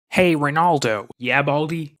Hey, Ronaldo. Yeah,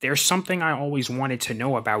 Baldy? There's something I always wanted to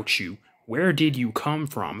know about you. Where did you come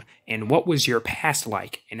from? And what was your past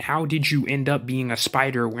like? And how did you end up being a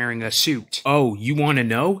spider wearing a suit? Oh, you want to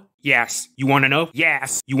know? Yes. You want to know?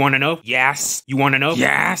 Yes. You want to know? Yes. You want to know?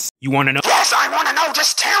 Yes. You want to know? Yes, I want to know.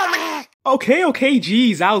 Just tell me. Okay,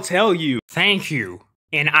 geez, I'll tell you. Thank you.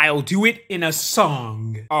 And I'll do it in a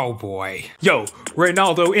song. Oh boy. Yo,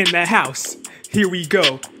 Ronaldo in the house. Here we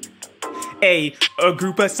go. A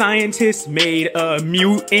group of scientists made a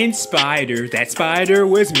mutant spider. That spider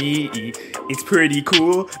was me. It's pretty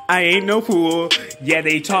cool. I ain't no fool. Yeah,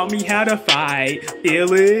 they taught me how to fight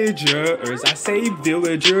villagers. I saved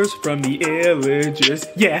villagers from the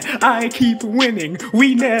illagers. Yeah, I keep winning.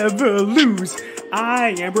 We never lose.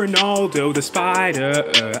 I am Ronaldo the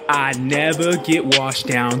spider. I never get washed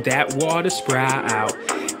down that water sprout.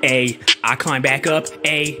 I climb back up.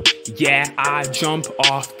 Yeah, I jump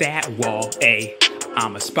off that wall.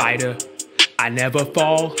 I'm a spider. I never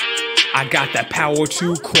fall. I got the power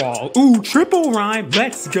to crawl. Ooh, triple rhyme.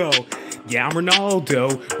 Let's go. Yeah, I'm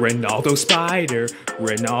Ronaldo Spider,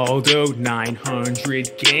 Ronaldo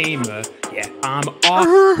 900 gamer. Yeah, I'm off.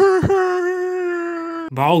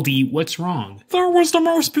 Baldy, what's wrong? That was the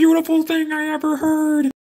most beautiful thing I ever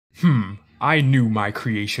heard. I knew my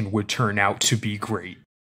creation would turn out to be great.